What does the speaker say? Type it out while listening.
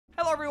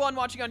Hello everyone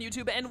watching on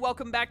YouTube, and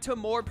welcome back to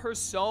more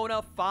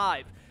Persona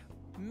 5.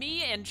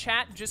 Me and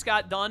chat just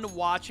got done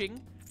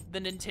watching the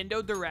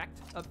Nintendo Direct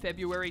of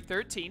February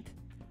 13th.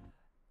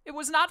 It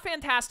was not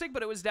fantastic,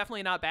 but it was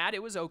definitely not bad.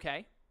 It was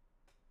okay.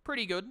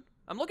 Pretty good.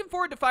 I'm looking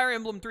forward to Fire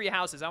Emblem 3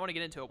 Houses. I want to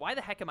get into it. Why the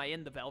heck am I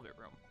in the Velvet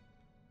Room?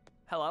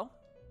 Hello?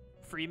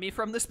 Free me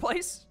from this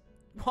place?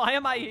 Why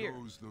am I here?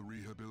 Goes the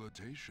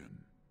rehabilitation.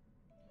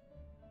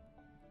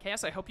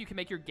 Chaos, I hope you can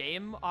make your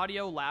game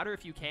audio louder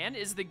if you can.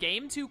 Is the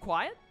game too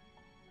quiet?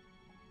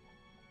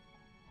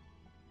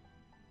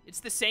 It's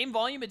the same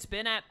volume it's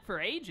been at for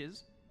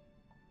ages.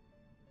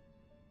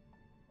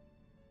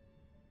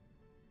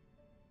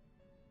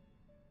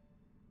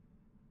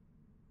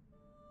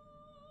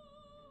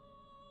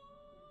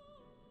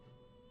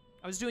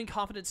 I was doing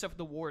confident stuff with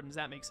the wardens.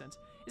 That makes sense.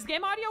 Is the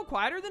game audio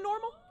quieter than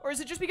normal? Or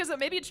is it just because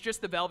maybe it's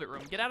just the Velvet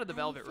Room? Get out of the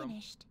Velvet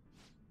Room.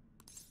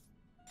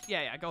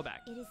 Yeah, go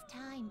back. It is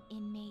time,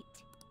 inmate.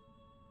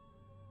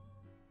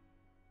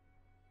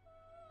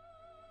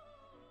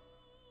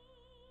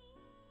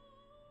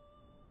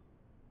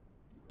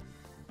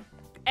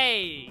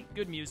 Hey,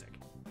 good music.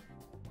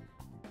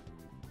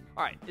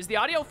 Alright, is the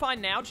audio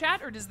fine now,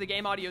 chat, or does the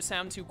game audio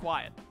sound too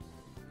quiet?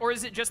 Or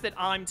is it just that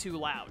I'm too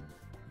loud?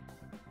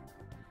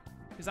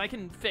 Because I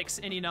can fix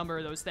any number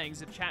of those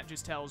things if chat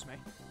just tells me.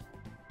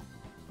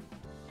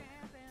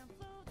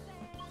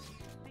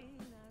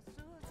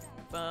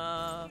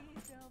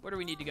 Where do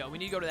we need to go? We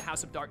need to go to the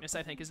House of Darkness,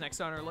 I think, is next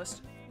on our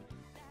list.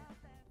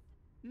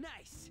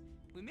 Nice.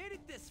 We made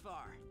it this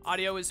far.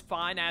 Audio is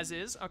fine as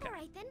is. Okay. All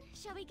right then,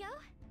 shall we go?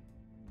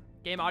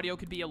 Game audio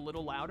could be a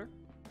little louder.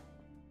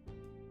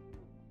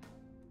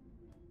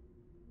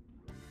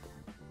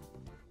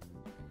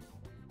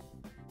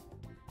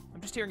 I'm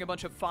just hearing a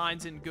bunch of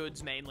fines and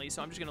goods mainly,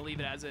 so I'm just gonna leave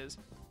it as is.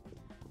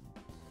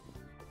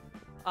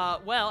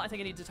 Well, I think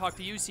I need to talk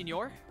to you,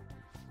 senor.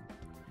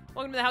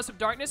 Welcome to the House of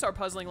Darkness, our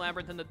puzzling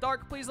labyrinth in the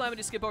dark. Please allow me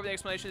to skip over the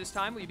explanation this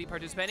time. Will you be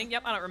participating?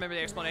 Yep, I don't remember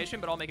the explanation,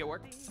 but I'll make it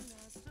work.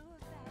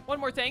 One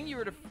more thing,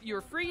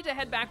 you're free to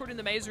head backward in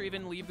the maze or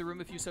even leave the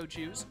room if you so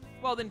choose.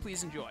 Well, then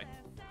please enjoy.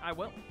 I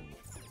will.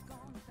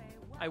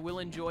 I will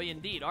enjoy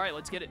indeed. All right,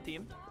 let's get it,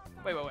 team.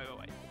 Wait.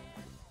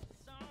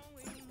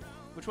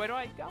 Which way do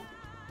I go?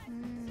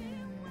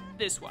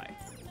 This way.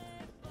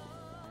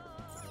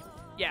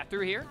 Yeah,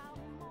 through here.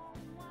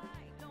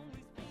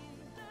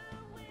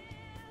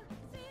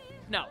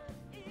 No,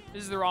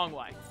 this is the wrong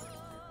way.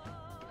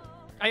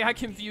 I got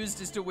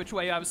confused as to which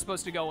way I was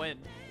supposed to go in.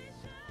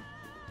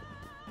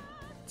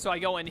 So I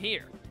go in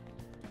here.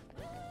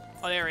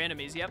 Oh, there are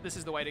enemies. Yep, this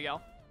is the way to go.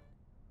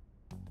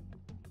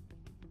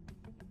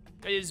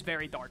 It is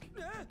very dark.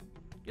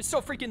 It's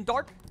so freaking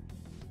dark.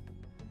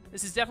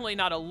 This is definitely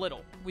not a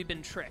little. We've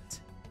been tricked.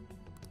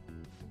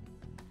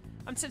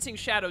 I'm sensing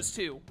shadows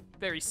too.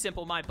 Very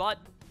simple, my butt.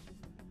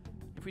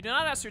 If we do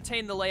not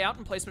ascertain the layout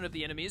and placement of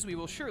the enemies, we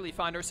will surely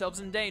find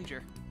ourselves in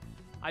danger.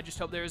 I just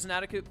hope there is an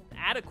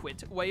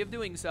adequate way of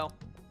doing so.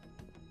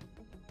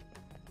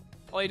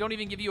 Oh, they don't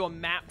even give you a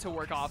map to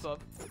work off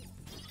of.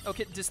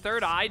 Okay, does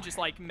third eye just,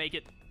 like, make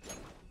it...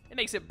 It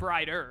makes it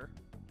brighter.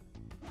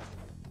 I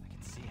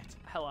can see it.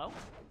 Hello?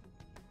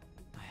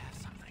 I have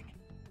something.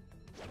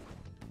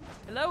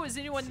 Hello, is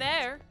anyone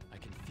there? I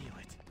can feel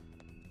it.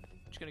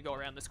 Just gonna go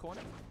around this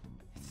corner.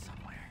 It's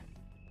somewhere.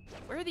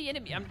 Where are the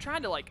enemies? I'm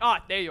trying to, like...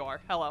 Ah, there you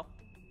are. Hello.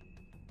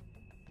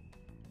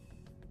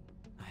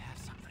 I have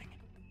something.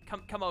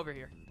 Come over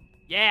here.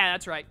 Yeah,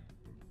 that's right.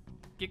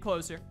 Get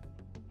closer.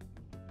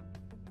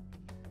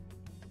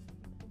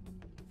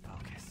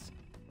 Focus.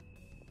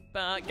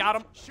 Got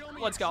him.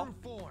 Let's go.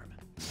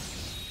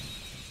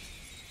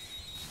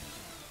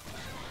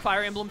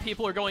 Fire Emblem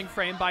people are going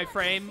frame by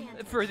frame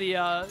for the,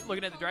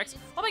 looking at the directs.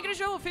 Oh my goodness,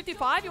 you're level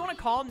 55? You want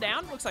to calm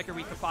down? Looks like you're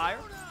weak to fire.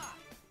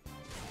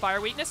 Fire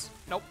weakness?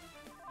 Nope.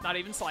 Not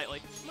even slightly.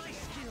 My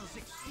skills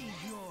exceed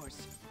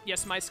yours.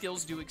 Yes, my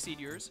skills do exceed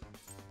yours.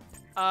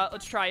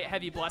 Let's try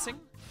Heavy Blessing.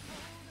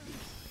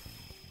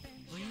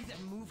 Breathe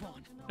and move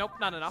on. Nope,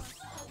 not enough.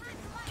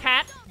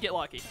 Cat, get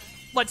lucky.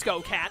 Let's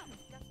go, Cat.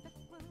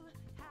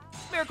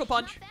 Miracle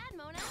Punch. Not bad,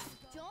 Mona.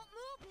 Don't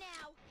move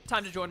now.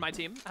 Time to join my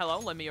team. Hello,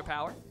 lend me your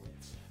power.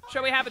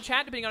 Shall we have a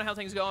chat? Depending on how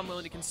things go, I'm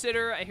willing to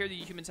consider. I hear that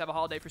you humans have a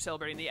holiday for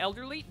celebrating the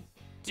elderly.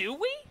 Do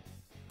we?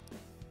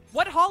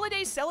 What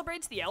holiday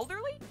celebrates the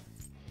elderly?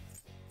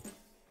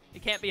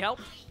 It can't be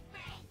helped.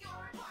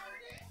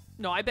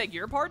 No, I beg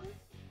your pardon?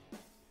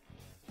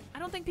 I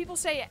don't think people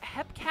say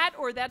hepcat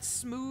or that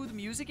smooth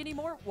music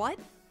anymore. What?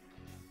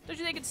 Don't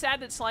you think it's sad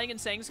that slang and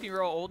sayings can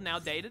grow old and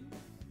outdated?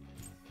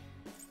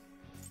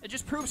 It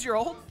just proves you're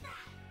old.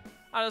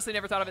 I honestly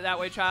never thought of it that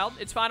way, child.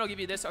 It's fine, I'll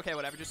give you this. Okay,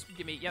 whatever. Just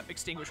give me, yep,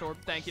 extinguish orb.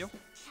 Thank you.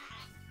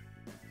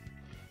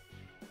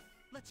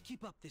 Let's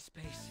keep up this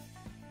pace.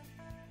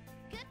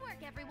 Good work,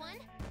 everyone.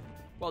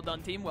 Well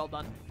done, team. Well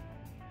done.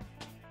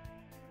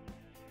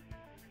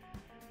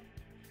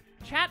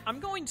 Chat, I'm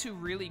going to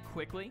really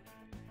quickly.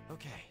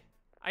 Okay.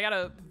 I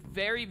gotta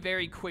very,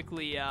 very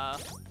quickly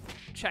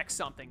check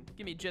something.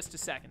 Give me just a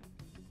second.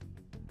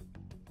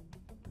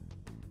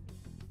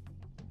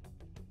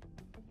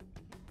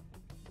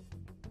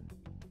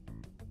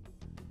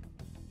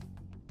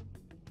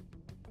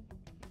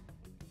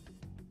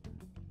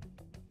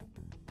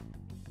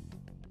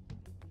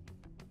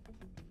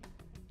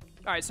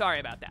 All right, sorry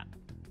about that.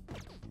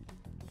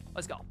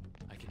 Let's go.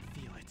 I can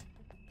feel it.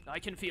 I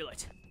can feel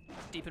it.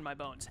 Deep in my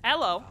bones.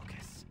 Hello.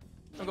 Focus.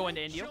 I'm going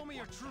to India. Show me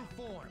your true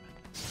form.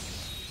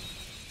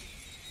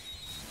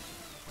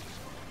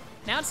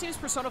 Now it seems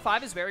Persona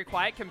 5 is very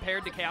quiet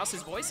compared to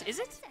Chaos's voice. Is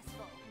it?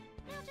 Successful.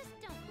 Now just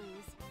don't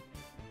lose.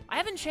 I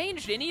haven't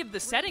changed any of the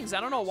settings.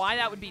 I don't know why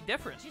that would be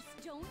different. Just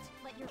don't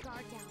let your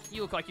guard down.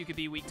 You look like you could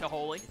be weak to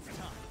holy.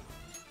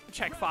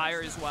 Check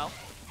fire as well.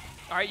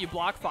 All right, you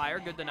block fire.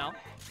 Good to know.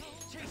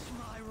 Taste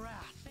my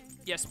wrath.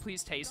 Yes,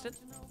 please taste it.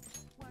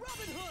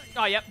 Robin Hood.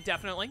 Oh, yep,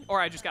 definitely. Or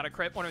I just got a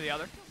crit, one or the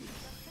other.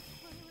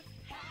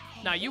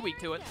 Now you weak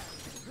to it.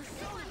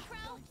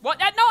 What?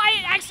 No,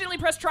 I accidentally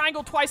pressed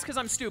triangle twice because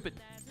I'm stupid.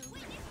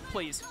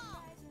 Please.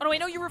 Oh, no, wait,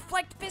 no, you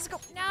reflect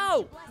physical.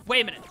 No.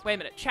 Wait a minute. Wait a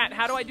minute. Chat,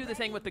 how do I do the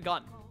thing with the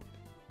gun?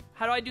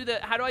 How do I do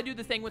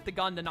the thing with the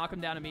gun to knock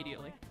him down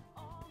immediately?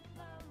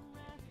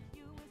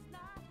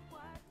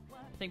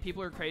 Think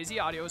people are crazy.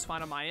 Audio is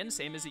fine on my end,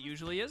 same as it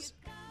usually is.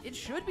 It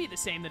should be the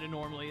same that it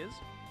normally is.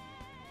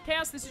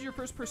 Chaos, this is your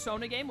first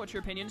Persona game. What's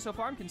your opinion so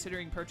far? I'm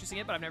considering purchasing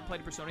it, but I've never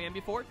played a Persona game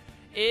before.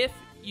 If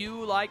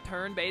you like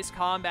turn-based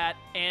combat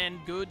and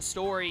good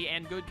story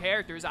and good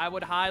characters, I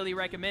would highly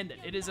recommend it.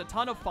 It is a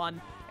ton of fun,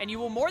 and you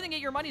will more than get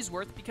your money's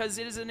worth because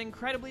it is an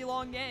incredibly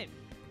long game.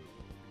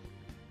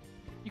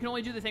 You can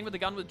only do the thing with the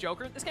gun with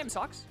Joker. This game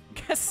sucks.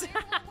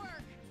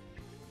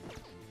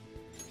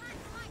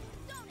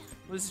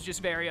 This is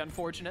just very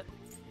unfortunate.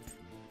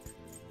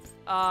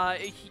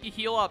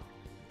 Heal up,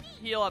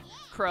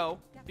 Crow,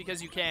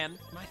 because you can.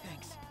 My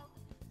thanks.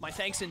 My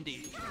thanks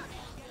indeed.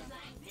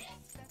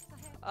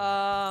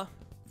 I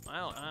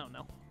don't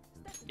know.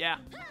 Yeah.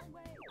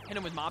 Hit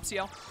him with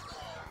Mopsio.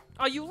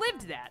 Oh, you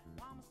lived that.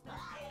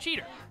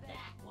 Cheater.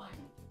 Oh,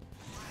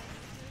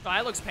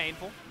 that looks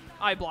painful.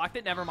 I blocked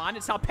it. Never mind.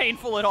 It's not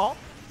painful at all.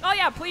 Oh,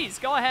 yeah, please.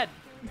 Go ahead.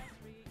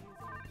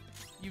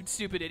 You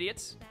stupid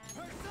idiots.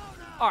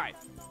 All right.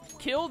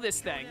 Kill this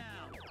thing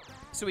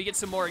so we get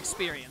some more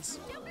experience.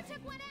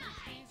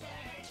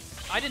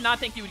 I did not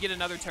think you would get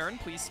another turn.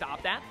 Please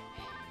stop that.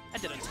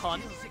 That did a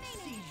ton.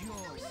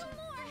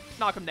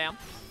 Knock him down.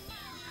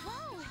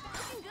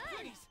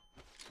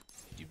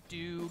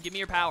 Give me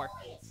your power.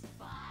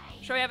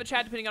 Should I have a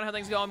chat depending on how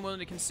things go? I'm willing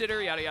to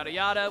consider, yada, yada,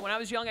 yada. When I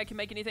was young, I can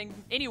make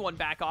anyone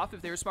back off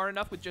if they were smart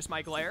enough with just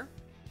my glare.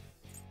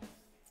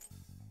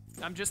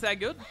 I'm just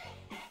that good.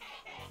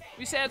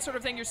 You say that sort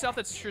of thing yourself,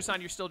 that's a sure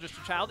sign you're still just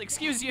a child.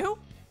 Excuse you?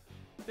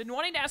 Been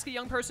wanting to ask a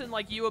young person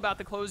like you about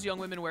the clothes young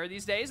women wear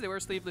these days. They wear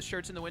sleeveless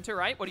shirts in the winter,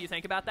 right? What do you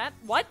think about that?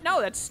 What?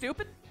 No, that's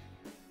stupid.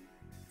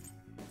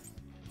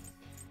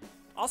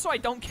 Also, I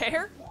don't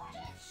care.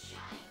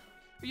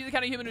 Are you the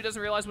kind of human who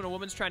doesn't realize when a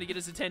woman's trying to get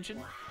his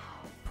attention?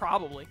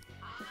 Probably.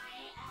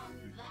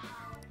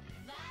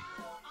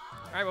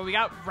 All right, well, we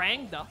got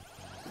Rangda.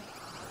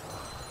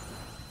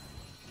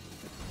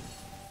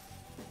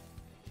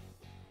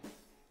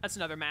 That's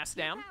another mask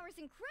down. Power's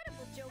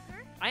incredible,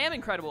 Joker. I am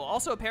incredible.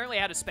 Also, apparently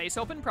I had a space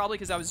open, probably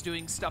because I was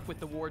doing stuff with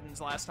the wardens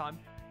last time.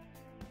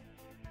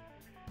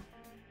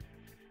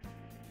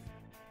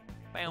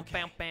 Bow,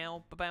 bow,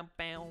 bow, bow,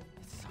 bow.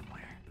 It's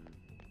somewhere.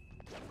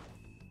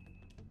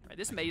 Alright,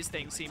 this maze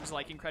thing seems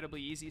like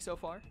incredibly easy so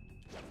far.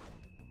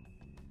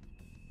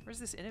 Where's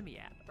this enemy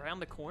at? Around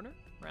the corner?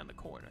 Around the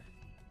corner.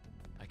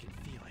 I can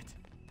feel it.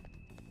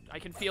 I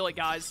can feel it,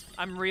 guys.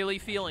 I'm really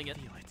feeling it.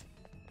 Feel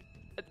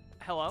it.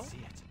 Hello? See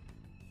it.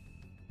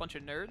 Bunch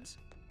of nerds.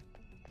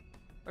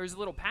 There's a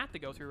little path to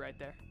go through right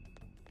there.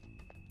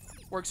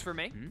 Works for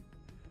me.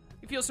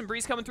 You feel some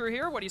breeze coming through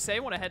here? What do you say?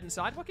 Want to head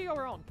inside? What can go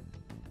wrong?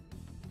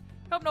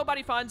 Hope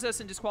nobody finds us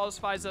and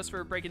disqualifies us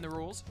for breaking the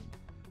rules.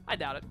 I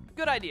doubt it.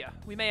 Good idea.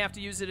 We may have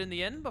to use it in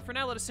the end, but for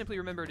now, let us simply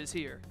remember it is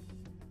here.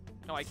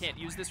 No, I can't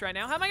use this right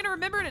now. How am I going to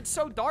remember it? It's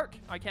so dark.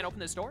 I can't open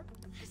this door.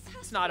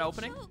 It's not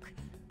opening.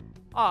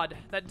 Odd.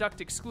 That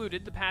duct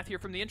excluded. The path here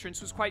from the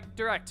entrance was quite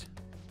direct.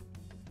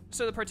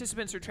 So the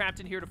participants are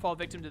trapped in here to fall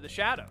victim to the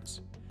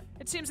shadows.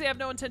 It seems they have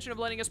no intention of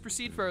letting us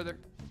proceed further.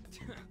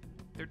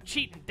 They're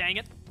cheating, dang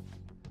it.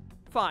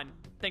 Fine.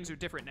 Things are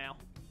different now.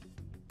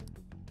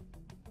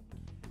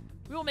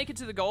 We will make it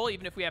to the goal,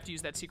 even if we have to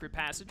use that secret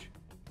passage.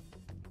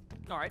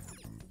 Alright.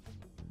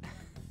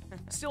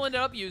 Still ended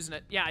up using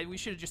it. Yeah, we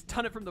should have just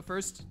done it from the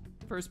first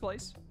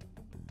place.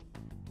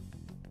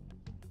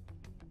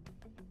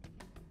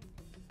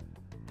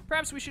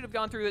 Perhaps we should have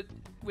gone through it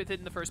with it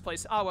in the first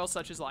place. Ah, well,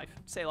 such is life.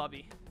 C'est la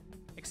vie.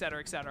 Etc.,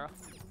 etc.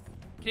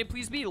 Can it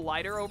please be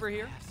lighter over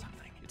here?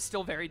 It's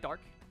still very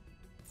dark.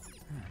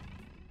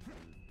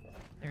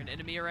 There an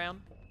enemy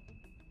around?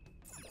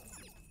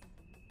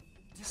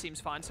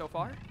 Seems fine so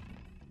far.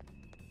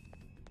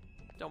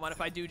 Don't mind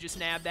if I do just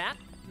nab that.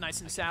 Nice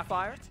and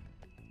sapphire.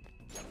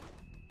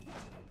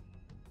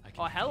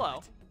 Oh,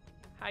 hello.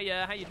 How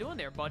you doing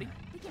there, buddy?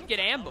 Get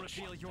ambushed.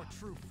 Reveal your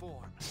true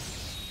form.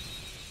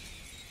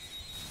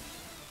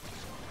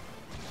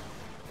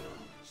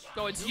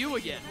 Oh, it's you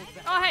again.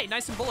 Oh, hey,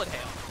 nice and bullet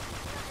hail.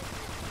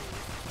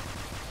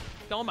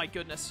 Oh my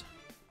goodness.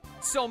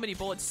 So many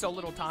bullets, so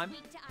little time.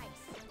 Weak to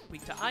ice.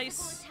 Weak to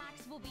ice.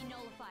 will be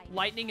nullified.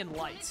 Lightning and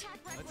light. Attack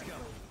right Let's go.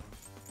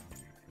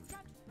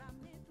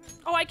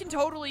 Oh, I can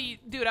totally...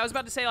 Dude, I was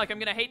about to say, like, I'm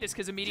gonna hate this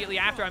because immediately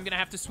after I'm gonna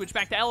have to switch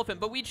back to elephant,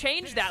 but we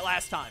changed that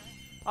last time.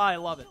 Oh, I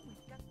love it.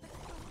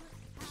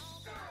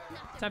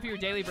 Time for your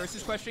daily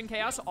versus question,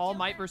 Chaos. All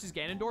Might versus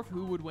Ganondorf.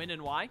 Who would win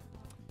and why?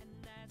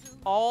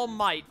 All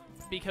Might,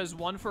 because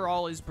One for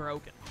All is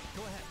broken.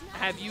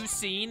 Have you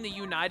seen the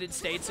United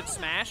States of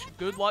Smash?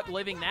 Good luck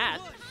living that.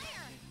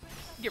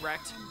 Get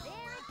wrecked.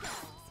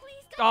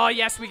 Oh,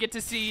 yes, we get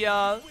to see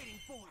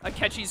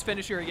Akechi's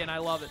finisher again. I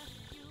love it.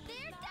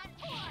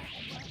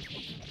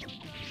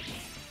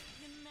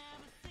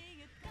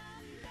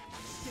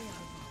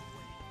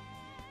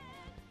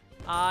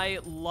 I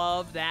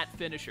love that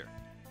finisher.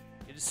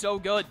 It is so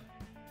good.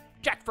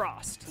 Jack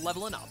Frost,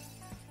 leveling up.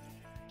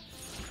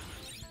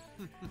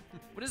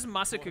 What is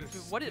Masaku?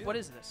 What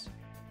is this?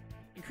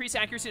 Increase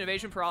accuracy and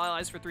evasion for all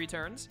allies for 3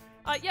 turns.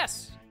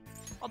 Yes.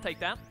 I'll take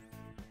that.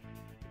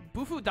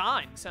 Bufu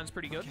Dine sounds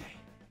pretty good.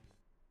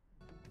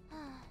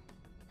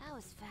 That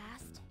was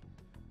fast.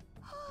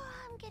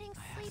 I'm getting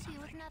sleepy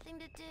with nothing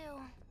to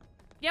do.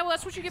 Yeah, well,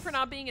 that's what you get for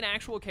not being an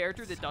actual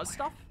character that does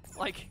stuff.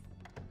 Like,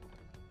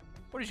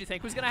 what did you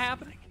think was gonna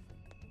happen?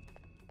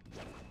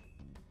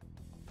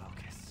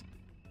 Focus.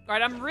 All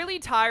right, I'm really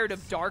tired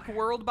of Dark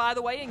World, by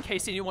the way, in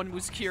case anyone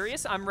was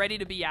curious. I'm ready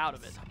to be out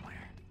of it.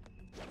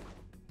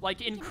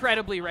 Like,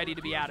 incredibly ready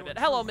to be out of it.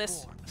 Hello,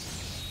 miss.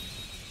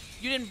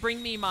 You didn't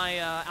bring me my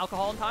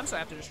alcohol in time, so I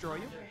have to destroy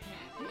you.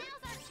 Now's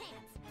our chance.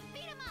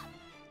 Beat him up.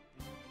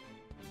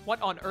 What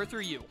on earth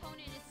are you? Opponent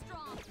is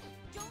strong.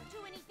 Don't do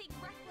anything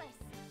reckless.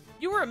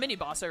 You were a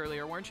mini-boss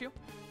earlier, weren't you?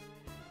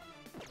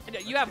 And,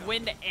 you have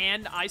wind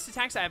and ice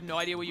attacks. I have no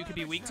idea what you could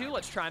be weak to.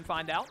 Let's try and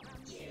find out.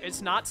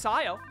 It's not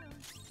Sayo.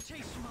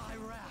 Chase my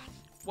wrath.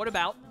 What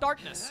about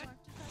darkness?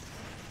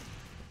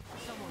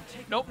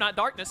 Nope, not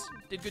darkness.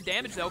 Did good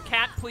damage, though.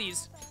 Cat,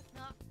 please.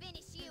 Not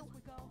finish you.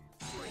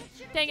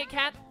 Dang it,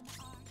 Cat.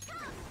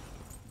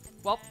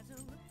 Well.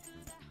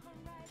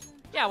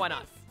 Yeah, why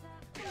not?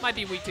 Might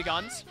be weak to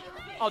guns.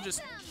 I'll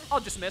just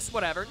miss.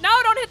 Whatever. No,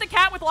 don't hit the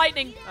cat with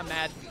lightning. I'm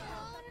mad.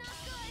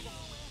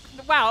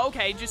 Wow,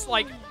 okay. Just,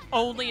 like,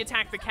 only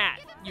attack the cat,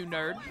 you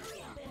nerd.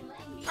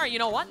 All right, you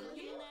know what?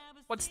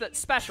 What's the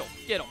special?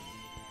 Get him.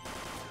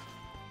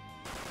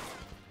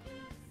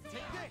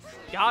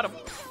 Got him.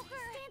 Stand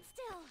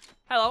still.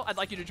 Hello, I'd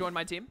like you to join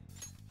my team.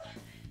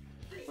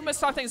 We must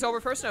talk things over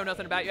first. Know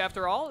nothing about you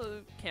after all.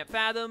 Can't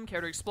fathom.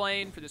 Care to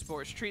explain for this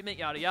boorish treatment?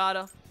 Yada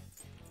yada.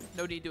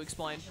 No need to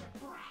explain.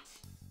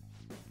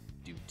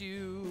 You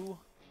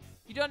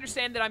do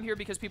understand that I'm here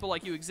because people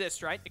like you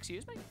exist, right?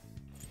 Excuse me?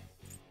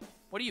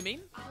 What do you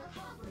mean?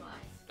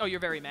 Oh, you're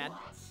very mad.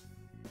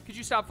 Could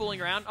you stop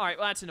fooling around? All right,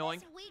 well, that's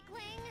annoying.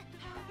 Weakling.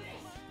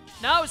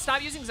 No,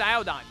 stop using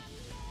Xiaodine.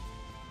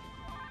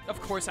 Of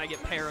course I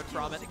get parried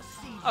from it.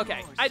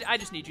 Okay, I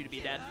just need you to be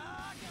dead.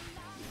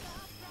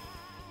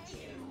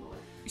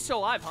 You're still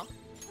alive, huh?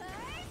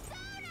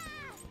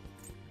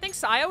 Think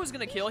Sayo is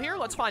gonna kill here?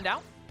 Let's find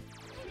out.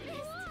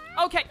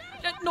 Okay,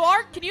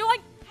 Noir, can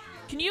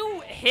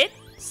you hit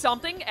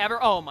something ever?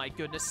 Oh my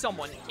goodness,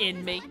 someone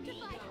in me.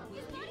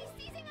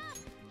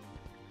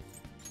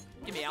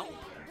 Get me out.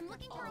 I'm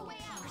looking for a way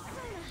out.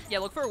 Yeah,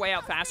 look for a way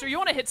out faster. You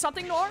want to hit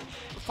something, Noir?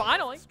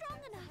 Finally. Strong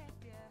enough.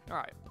 All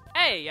right.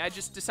 Hey, I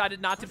just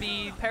decided not to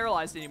be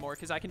paralyzed anymore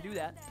because I can do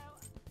that.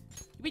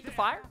 You weak to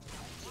fire?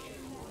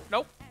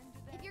 Nope.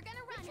 If you're gonna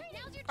run,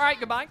 now's your All right,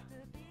 goodbye.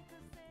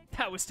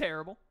 That was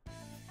terrible.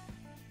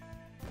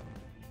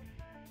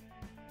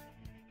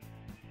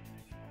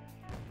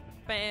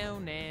 Bow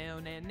now,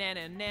 na na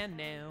na na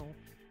na.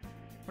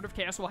 Wonder if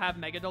Chaos will have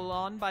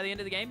Megadolon by the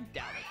end of the game?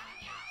 Doubt it.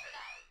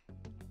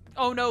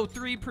 Oh no,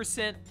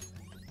 3%.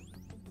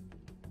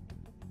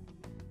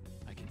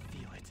 I can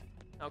feel it.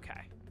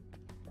 Okay.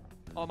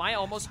 Oh, am I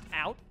almost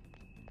out?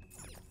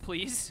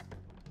 Please?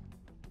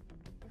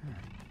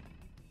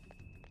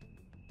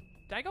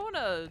 Did I go in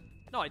a...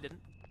 No, I didn't.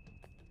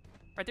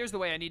 Right, there's the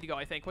way I need to go,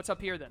 I think. What's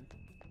up here, then?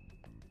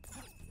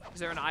 Is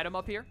there an item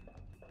up here?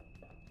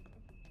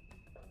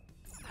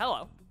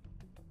 Hello.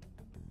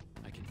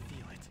 I can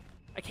feel it.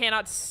 I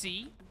cannot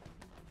see.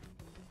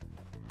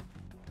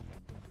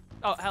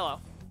 Oh, hello.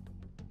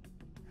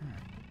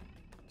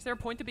 Is there a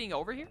point to being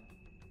over here?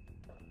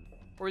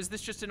 Or is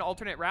this just an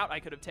alternate route I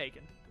could have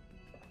taken?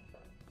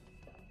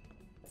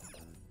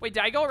 Wait,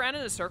 did I go around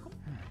in a circle?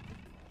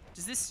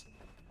 Does this...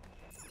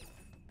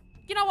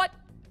 You know what?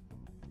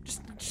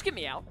 Just get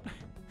me out.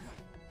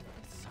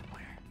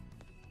 Somewhere.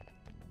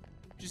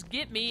 Just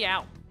get me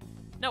out.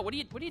 No, what are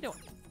you doing?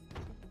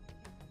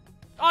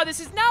 Oh, this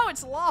is... No,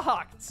 it's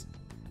locked.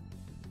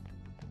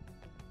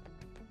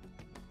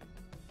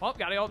 Oh,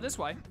 gotta go this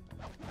way.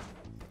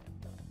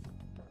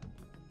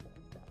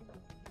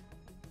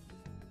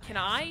 Can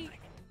I...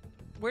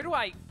 Where do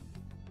I...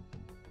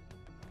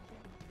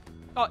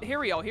 Oh, here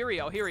we go, here we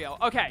go, here we go.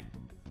 Okay.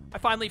 I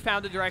finally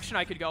found the direction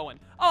I could go in.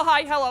 Oh,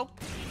 hi, hello.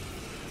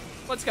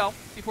 Let's go,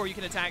 before you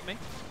can attack me.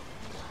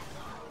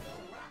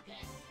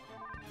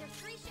 There's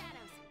 3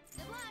 shadows.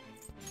 Good luck.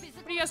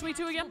 What are you guys weak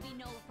to again? Will be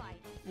nullified.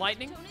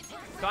 Lightning?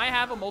 Do I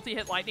have a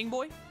multi-hit lightning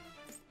boy?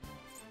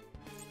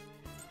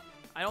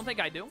 I don't think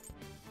I do.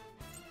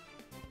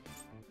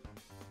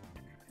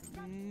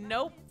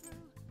 Nope.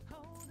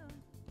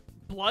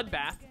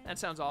 Bloodbath. That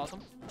sounds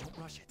awesome. Don't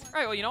rush it. All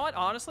right, well, you know what?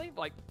 Honestly,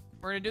 like,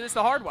 we're gonna do this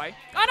the hard way.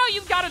 Oh, no,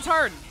 you've got a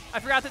turn. I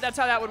forgot that that's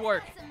how that would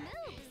work. Some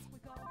moves.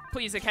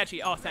 Please,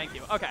 Akechi. Oh, thank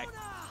you. Okay.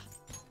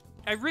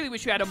 I really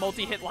wish you had a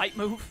multi-hit light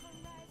move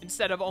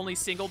instead of only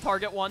single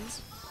target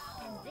ones.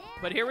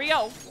 But here we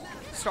go.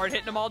 Start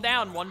hitting them all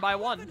down one by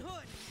one.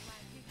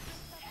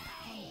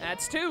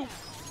 That's 2.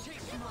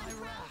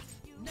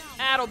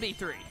 That'll be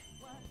 3.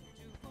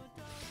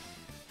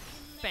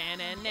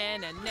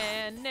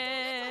 Ba-na-na-na-na-na.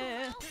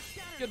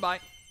 Goodbye.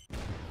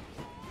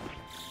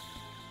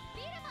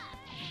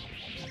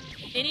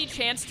 Any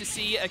chance to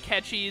see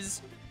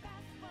Akechi's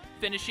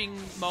finishing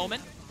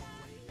moment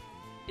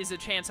is a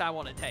chance I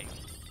want to take.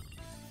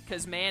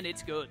 Because, man,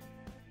 it's good.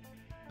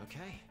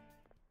 Okay.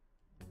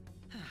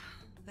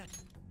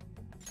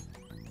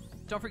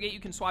 Don't forget you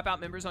can swap out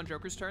members on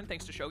Joker's turn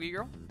thanks to Shogi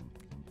Girl.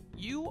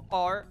 You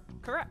are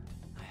correct.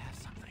 I have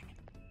something.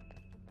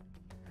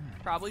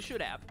 Probably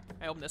should have.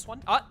 I open this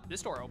one. Ah,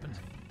 this door opens.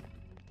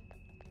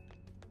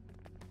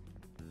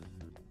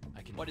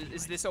 What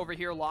is this over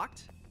here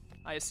locked?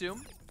 I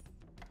assume.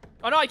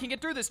 Oh no, I can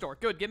get through this door.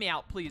 Good, get me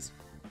out, please.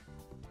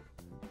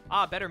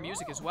 Ah, better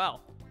music as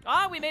well.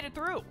 Ah, we made it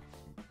through.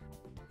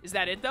 Is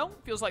that it though?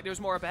 Feels like there's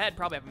more up ahead.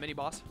 Probably have a mini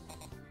boss.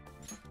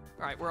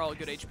 All right, we're all at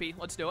good HP.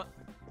 Let's do it.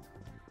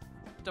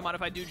 Don't mind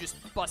if I do just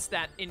bust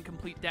that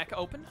incomplete deck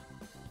open.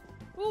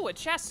 Ooh, a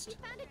chest.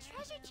 We found a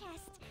treasure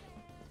chest.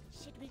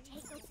 Should we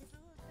take this?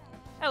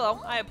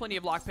 Hello, I have plenty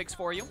of lockpicks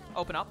for you.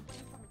 Open up.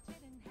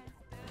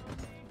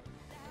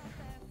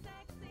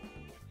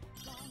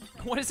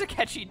 What is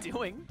Akechi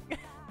doing?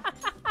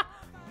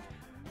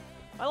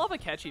 I love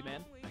Akechi,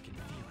 man. I can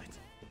feel it.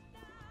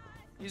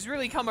 He's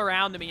really come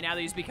around to me now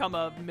that he's become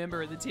a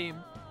member of the team.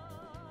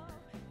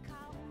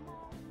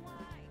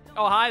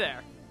 Oh, hi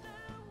there.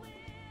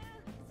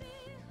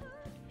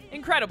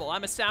 Incredible.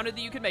 I'm astounded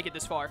that you could make it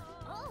this far.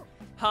 Oh,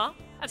 Huh?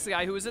 That's the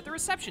guy who was at the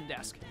reception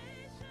desk.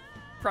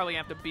 Probably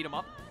have to beat him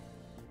up.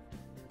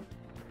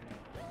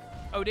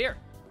 Oh, dear.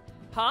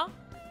 Huh?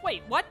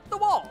 Wait, what? The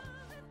wall.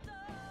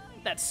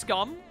 That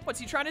scum? What's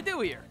he trying to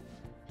do here?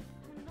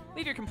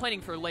 Leave your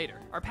complaining for later.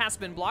 Our path's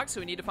been blocked, so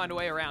we need to find a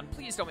way around.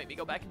 Please don't make me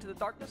go back into the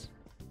darkness.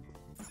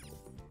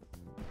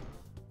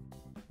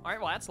 All right,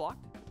 well, that's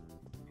locked.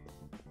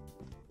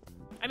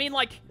 I mean,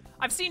 like,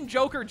 I've seen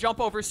Joker jump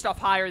over stuff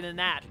higher than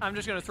that. I'm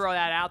just going to throw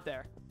that out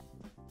there.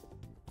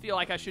 Feel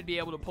like I should be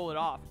able to pull it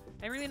off.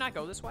 Can I really not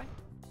go this way?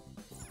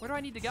 Where do I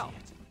need to go?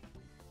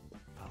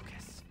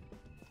 Focus.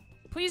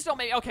 Please don't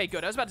make... Okay,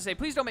 good. I was about to say,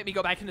 please don't make me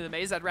go back into the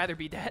maze. I'd rather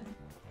be dead.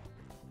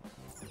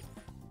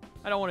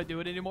 I don't want to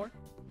do it anymore.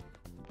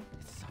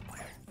 It's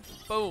somewhere.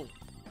 Boom.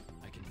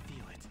 I can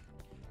feel it.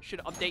 Should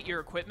update your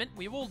equipment.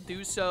 We will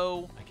do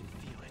so I can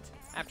feel it.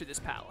 after this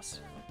palace.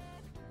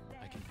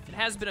 I can It feel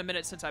has been a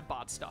minute since I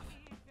bought stuff.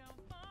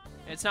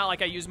 And it's not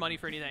like I use money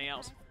for anything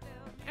else.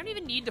 I don't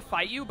even need to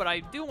fight you, but I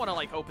do want to,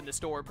 like, open this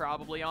door,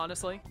 probably,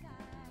 honestly.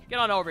 Get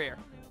on over here.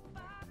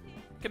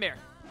 Come here.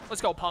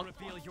 Let's go, punk.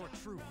 Reveal your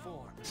true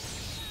form.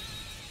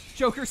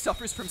 Joker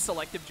suffers from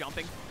selective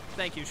jumping.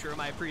 Thank you, Shroom.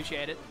 I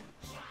appreciate it.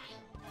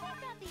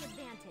 I've got the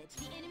advantage.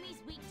 The enemy's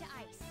weak to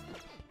ice.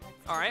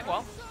 All right,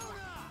 well.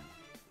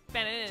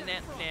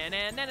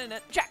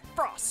 Jack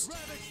Frost.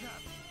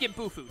 Get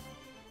boo food.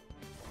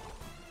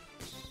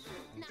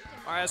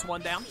 All right, that's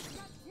one down.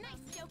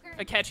 Nice, Joker.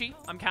 Akechi,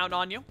 I'm counting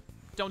on you.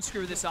 Don't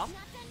screw this up.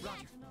 Not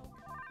done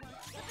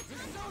yet.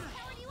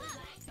 Powering you up.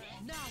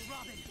 Now,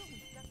 Robin.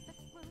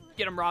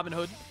 Get him, Robin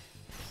Hood.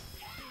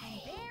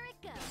 There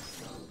it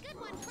goes. Good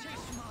one, Crow.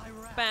 My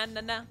wrath.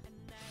 Banana.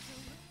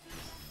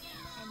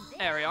 And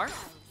There we are. Give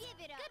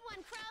it up. Good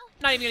one, Crow.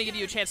 Not even gonna give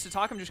you a chance to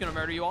talk. I'm just gonna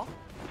murder you all.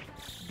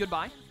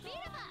 Goodbye. Beat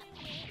him up.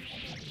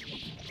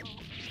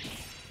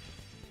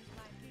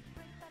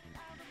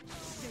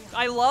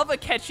 I love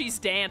Akechi's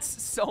dance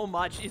so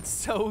much. It's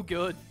so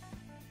good.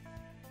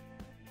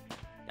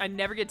 I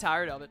never get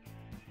tired of it.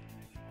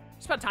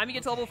 It's about time you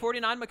get to level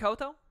 49,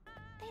 Makoto.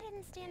 They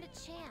didn't stand a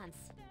chance.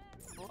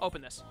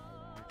 Open this.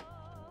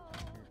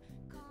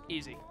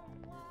 Easy.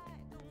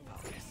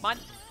 Focus. Come on.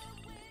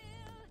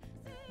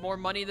 More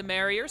money the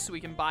merrier so we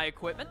can buy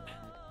equipment.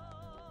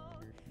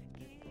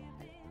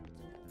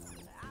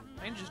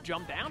 I can just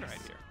jump down right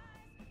here.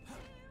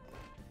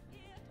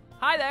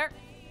 Hi there.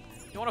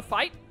 You want to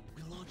fight?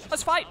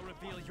 Let's fight. I'll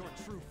reveal your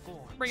true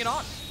form. Bring it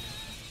on.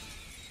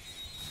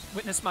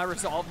 Witness my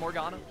resolve,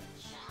 Morgana.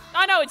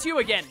 I know, it's you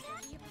again.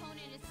 The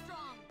opponent is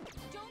strong.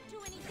 Don't do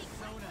anything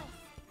reckless.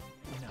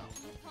 No.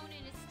 The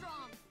opponent is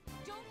strong.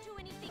 Don't do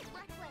anything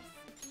reckless.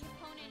 The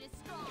opponent is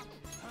strong.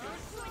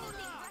 Don't do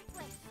anything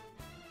reckless.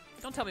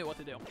 Don't tell me what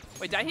to do.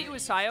 Wait, did I hit you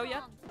with Sayo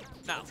yet?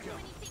 No. Don't do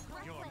anything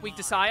reckless. Weak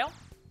to Sayo?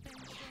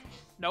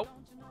 Nope.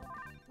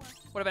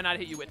 What have I not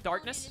hit you with?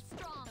 Darkness?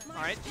 Strong.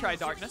 Alright, try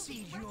Darkness.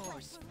 See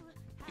yours.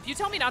 If you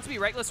tell me not to be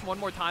reckless one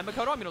more time,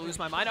 Makoto, I'm gonna lose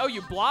my mind. Oh,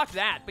 you blocked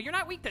that, but you're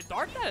not weak to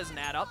dark? That doesn't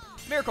add up.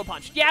 Miracle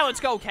Punch. Yeah, let's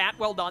go, Cat.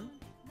 Well done.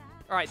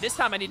 All right, this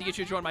time I need to get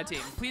you to join my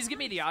team. Please give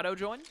me the auto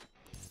join.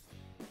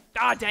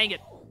 Ah, dang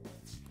it.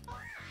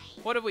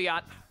 What have we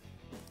got?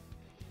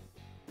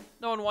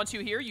 No one wants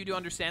you here. You do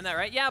understand that,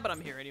 right? Yeah, but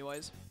I'm here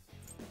anyways.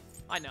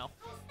 I know.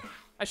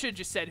 I should have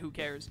just said, who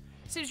cares?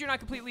 Seems you're not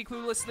completely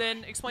clueless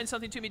then. Explain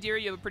something to me, dear.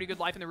 You have a pretty good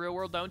life in the real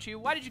world, don't you?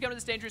 Why did you come to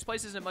this dangerous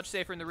place? Isn't it much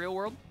safer in the real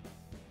world?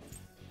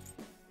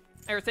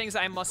 There are things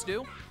I must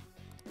do.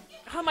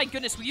 Oh my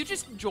goodness, will you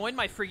just join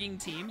my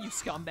frigging team, you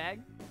scumbag?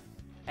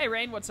 Hey,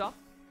 Rain, what's up?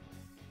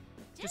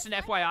 Just an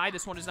FYI,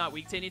 this one is not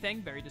weak to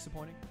anything. Very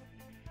disappointing.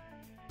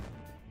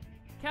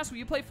 Cass, will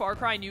you play Far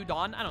Cry New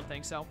Dawn? I don't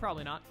think so.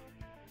 Probably not.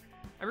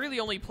 I really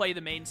only play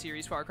the main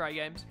series Far Cry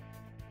games.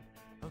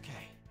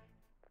 Okay.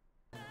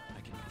 I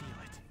can feel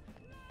it.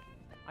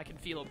 I can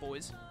feel it,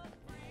 boys.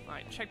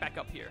 Alright, check back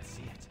up here. I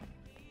see it.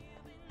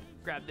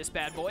 Grab this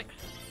bad boy.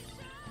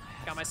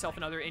 Got myself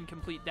another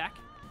incomplete deck.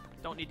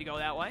 Don't need to go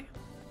that way.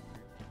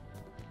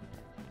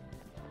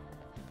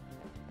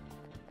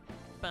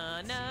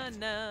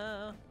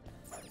 Banana.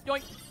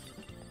 Yoink.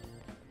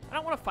 I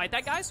don't want to fight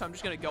that guy, so I'm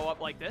just going to go up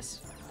like this.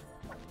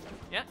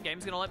 Yeah,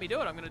 game's going to let me do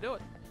it. I'm going to do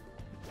it.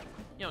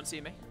 You don't see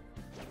me.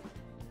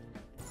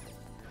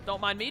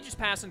 Don't mind me just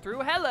passing through.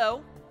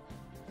 Hello.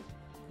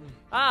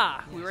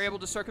 Ah, we were able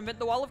to circumvent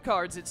the wall of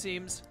cards, it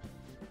seems.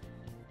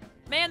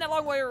 Man, that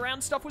long way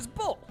around stuff was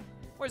bull.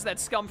 Where's that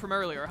scum from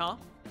earlier, huh?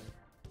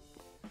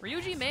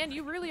 Ryuji, man,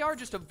 you really are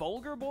just a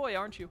vulgar boy,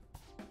 aren't you?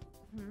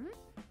 Hmm?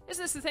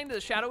 Isn't this the thing that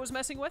the Shadow was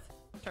messing with?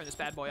 Turn this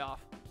bad boy off.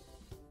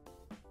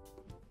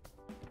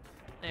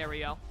 There we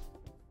go.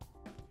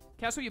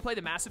 Cass, will you play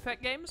the Mass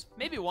Effect games?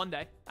 Maybe one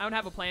day. I don't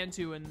have a plan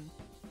to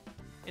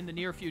in the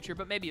near future,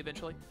 but maybe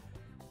eventually.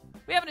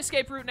 We have an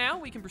escape route now.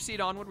 We can proceed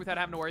onward without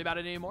having to worry about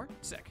it anymore.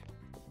 Sick.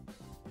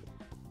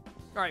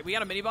 All right, we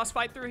got a mini-boss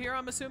fight through here,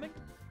 I'm assuming.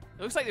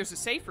 It looks like there's a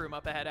safe room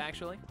up ahead,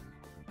 actually.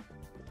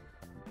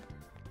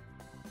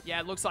 Yeah,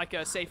 it looks like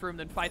a safe room,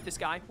 then fight this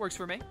guy. Works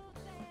for me.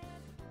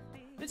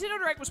 Nintendo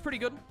Direct was pretty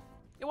good.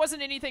 It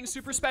wasn't anything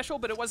super special,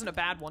 but it wasn't a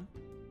bad one.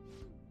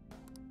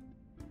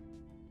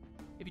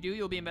 If you do,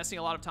 you'll be investing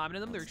a lot of time into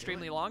them. They're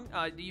extremely long.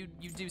 You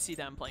do see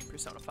them playing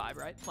Persona 5,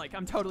 right? Like,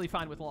 I'm totally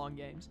fine with long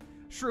games.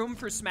 Shroom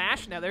for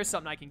Smash? Now, there's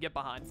something I can get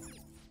behind.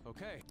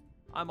 Okay.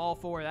 I'm all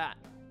for that.